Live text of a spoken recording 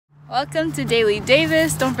Welcome to Daily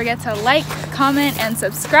Davis. Don't forget to like, comment, and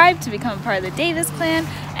subscribe to become a part of the Davis clan,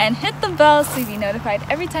 and hit the bell so you'll be notified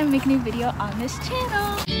every time we make a new video on this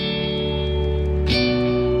channel.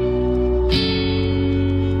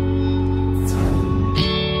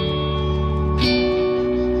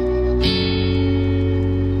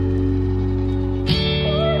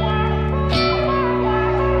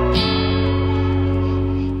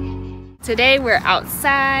 Today we're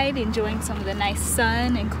outside enjoying some of the nice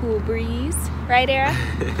sun and cool breeze. Right, Aira?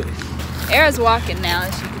 Aira's walking now,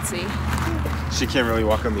 as you can see. She can't really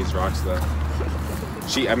walk on these rocks though.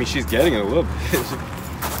 I mean, she's getting it a little bit.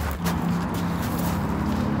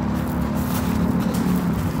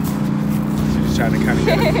 She's just trying to kind of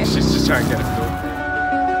get it. She's just trying to get it through.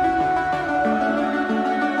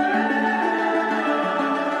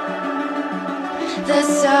 The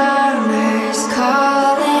summer's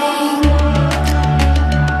calling.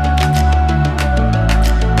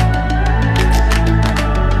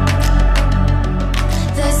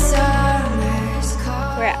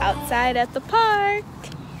 We're outside at the park,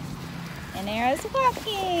 and Aira's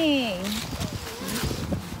walking.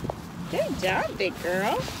 Good job, big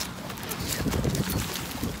girl.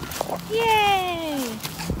 Yay!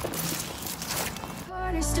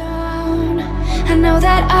 Cornerstone, I know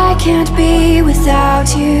that I can't be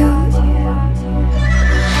without you.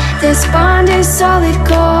 This bond is solid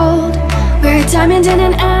gold. We're a diamond and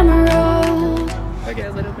an emerald. Okay,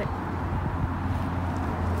 a little bit.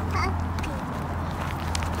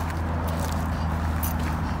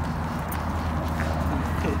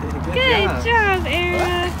 Good job,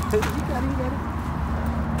 Aira. You got it.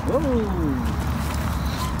 Whoa.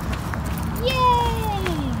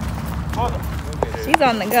 Yay! She's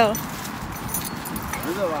on the go.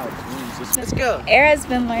 Let's go. Aira's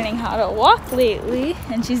been learning how to walk lately,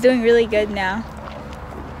 and she's doing really good now.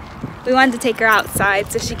 We wanted to take her outside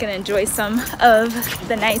so she can enjoy some of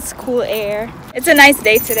the nice, cool air. It's a nice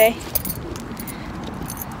day today.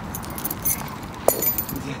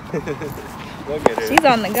 Look at her. She's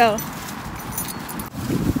on the go.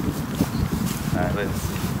 Alright, let's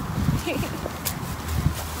see.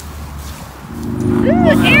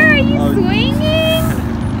 Ooh, Aira, you swinging?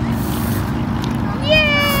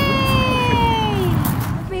 Yay!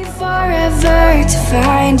 Be forever to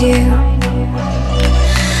find you.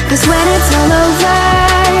 'Cause when it's all over,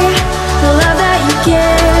 the love that you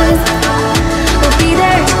give will be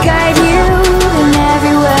there to guide you in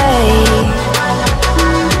every way.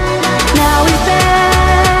 Now we've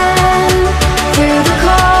been through the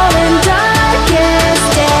cold and darkest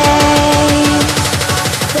days.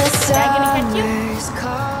 The summer's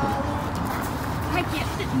call. I can't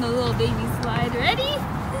fit in the little baby slide. Ready?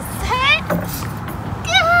 Set,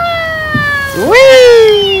 go!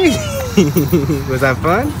 Whee! Was that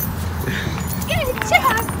fun? Good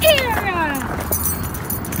job, Aira!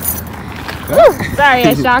 Woo! Sorry,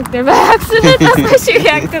 I shocked her by accident. That's why she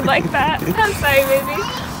reacted like that. I'm sorry, baby.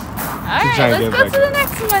 Alright, let's go to the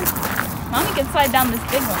next one. Mommy can slide down this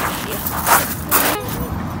big one with you.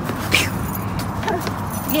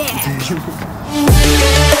 Yeah!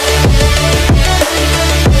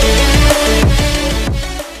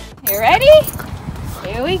 You ready?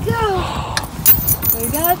 Here we go. We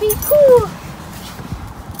gotta be cool.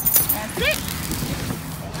 That's it.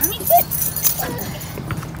 Mommy, sit.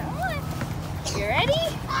 Come on. You ready?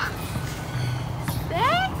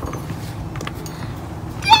 Set.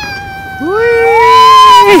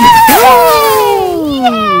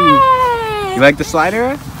 You like the slide,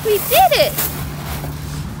 Aira? We did it!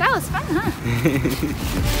 That was fun, huh?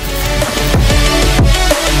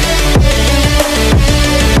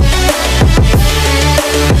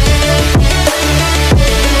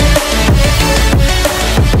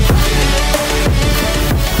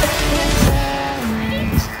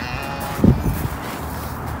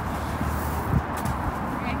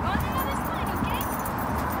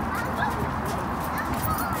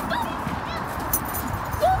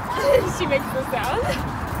 She makes the sound.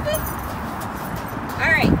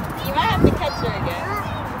 Alright, you might have to catch her again.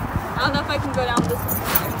 I don't know if I can go down this one.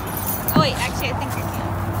 Oh wait, actually I think I can.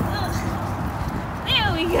 There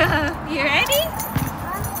we go. You ready?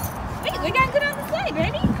 Wait, we gotta go down the slide.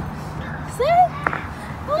 Ready? Set.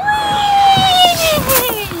 Yay!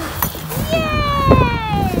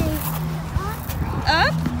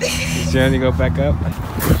 Up. Sharon, you go back up?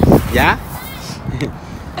 Yeah?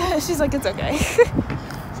 She's like, it's okay.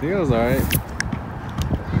 Feels alright.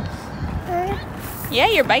 Yeah,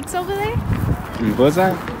 your bike's over there? What's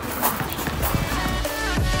that?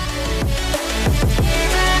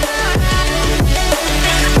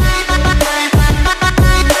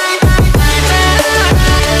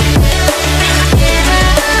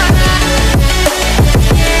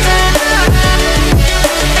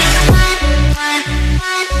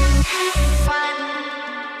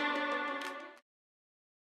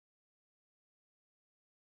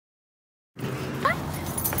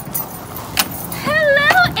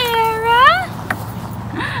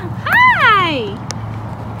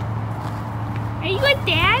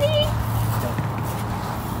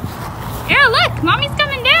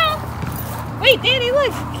 Daddy,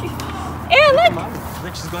 look. Aira, look.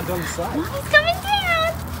 Look, she's going down the slide. Mommy's coming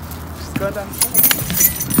down. She's going down the slide.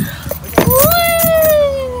 Woo.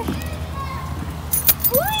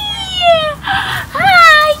 Wee.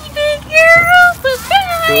 Hi, big girl.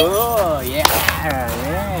 Surprise. Cool, yeah.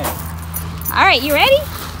 All right, you ready?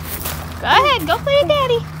 Go ahead, go play with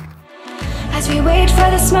Daddy. As we wait for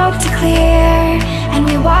the smoke to clear and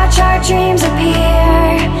we watch our dreams appear,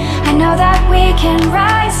 I know that we can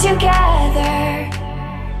rise together.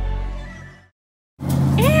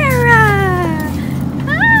 Aira!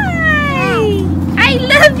 Hi! I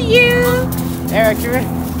love you! Aira, come here.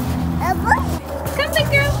 Come, big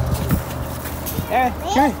girl. Aira,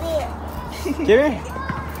 come here. Come here.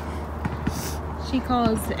 She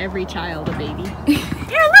calls every child a baby.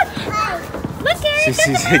 Aira, look! Look,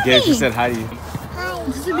 Aira, She said hi to you.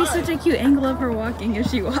 This would be such a cute angle of her walking if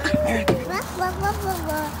she walked.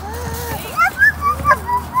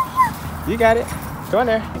 You got it. Go on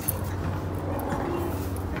there.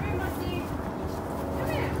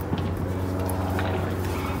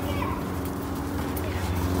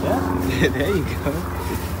 Yeah, there you go.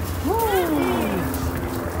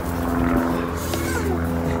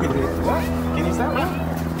 What? Can you stop?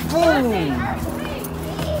 Boom!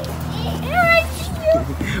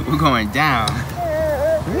 We're going down.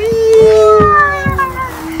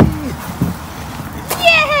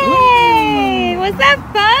 Yay! Was that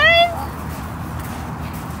fun?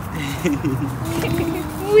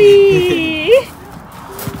 Wee!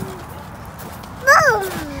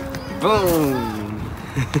 Boom!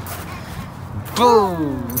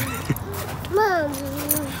 Boom!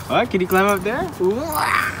 What? Can you climb up there?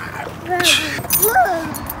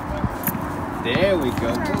 There we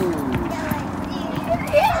go. Boom.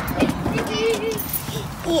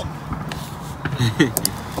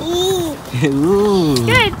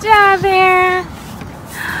 Good job, Aira.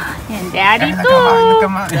 And Daddy too.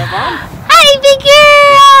 Come on. Hi, big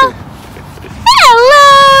girl. Hello.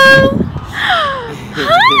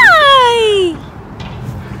 Hi.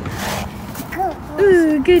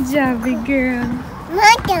 Ooh, good job, big girl.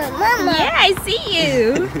 Mama. Yeah, I see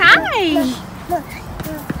you. Hi.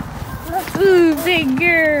 Ooh, big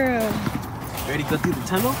girl. Ready to go through the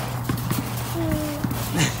tunnel?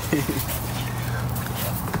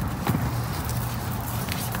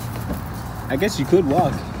 I guess you could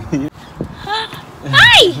walk.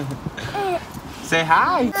 Hi. Say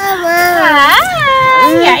hi. Hi.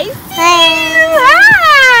 I see you.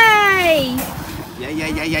 Hi.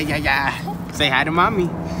 Yeah. Say hi to mommy.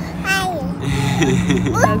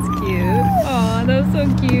 That's cute. Oh, that was so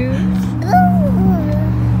cute.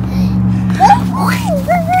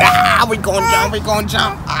 Ah, we gonna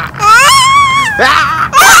jump.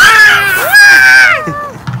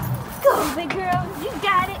 Go, big girl. You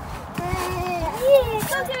got it. Yeah,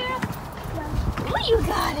 go, girl. Oh, you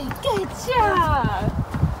got it. Good job.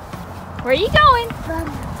 Where are you going?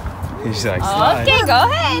 She's like, slide. Okay, go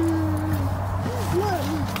ahead.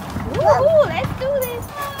 Ooh, let's do this.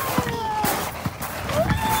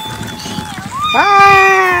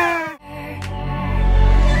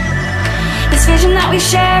 This vision that we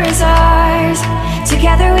share is ours.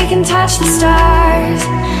 Together we can touch the stars.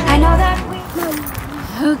 I know that we...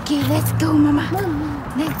 Okay, let's go, mama.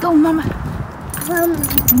 Let's go, mama. Boom.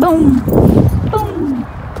 Boom. Boom.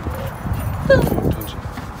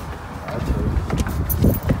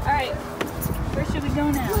 All right, where should we go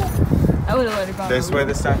now? I would have let her go. This way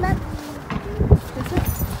this time? This way?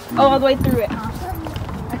 Oh, all the way through it, huh?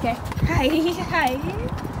 Okay. Hi.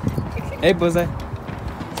 Hey, Bullseye.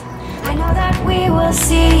 I know that we will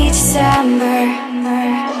see December.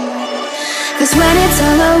 Cause when it's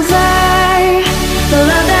all over, the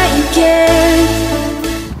love that you give.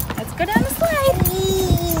 Let's go down the slide.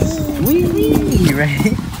 Wee!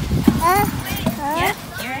 Ready? Yeah,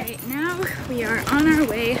 right now we are on our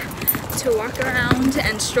way to walk around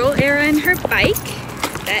and stroll Aira in her bike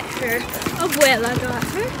that her abuela got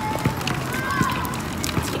her.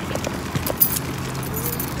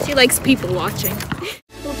 She likes people watching.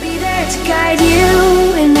 We'll be there to guide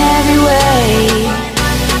you in every way.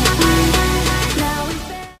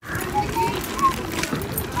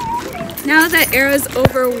 Now that Aira's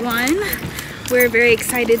over 1, we're very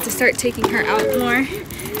excited to start taking her out more.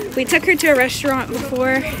 We took her to a restaurant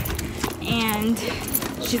before and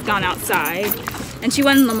she's gone outside. And she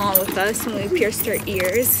went in the mall with us and we pierced her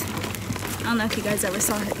ears. I don't know if you guys ever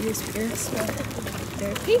saw her ears pierced, but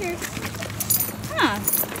they're pierced. Huh.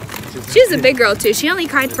 She was a big girl too. She only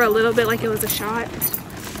cried for a little bit like it was a shot.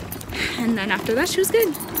 And then after that she was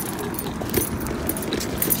good.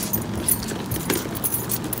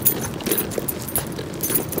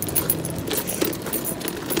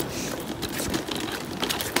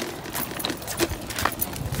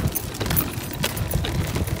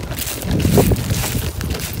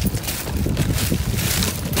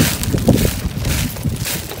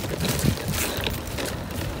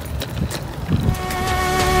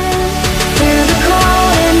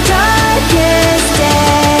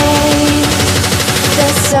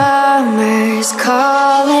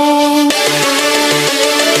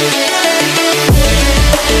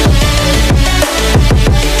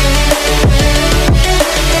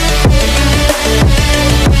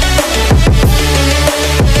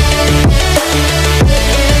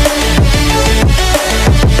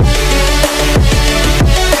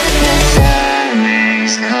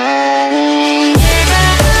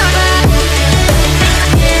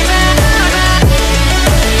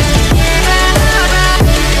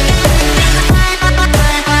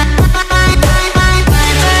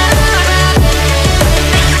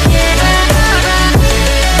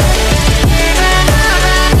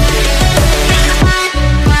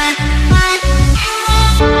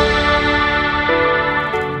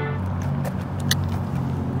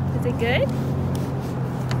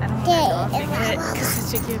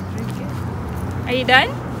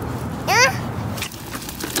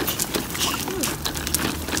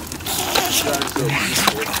 So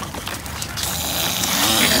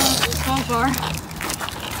far.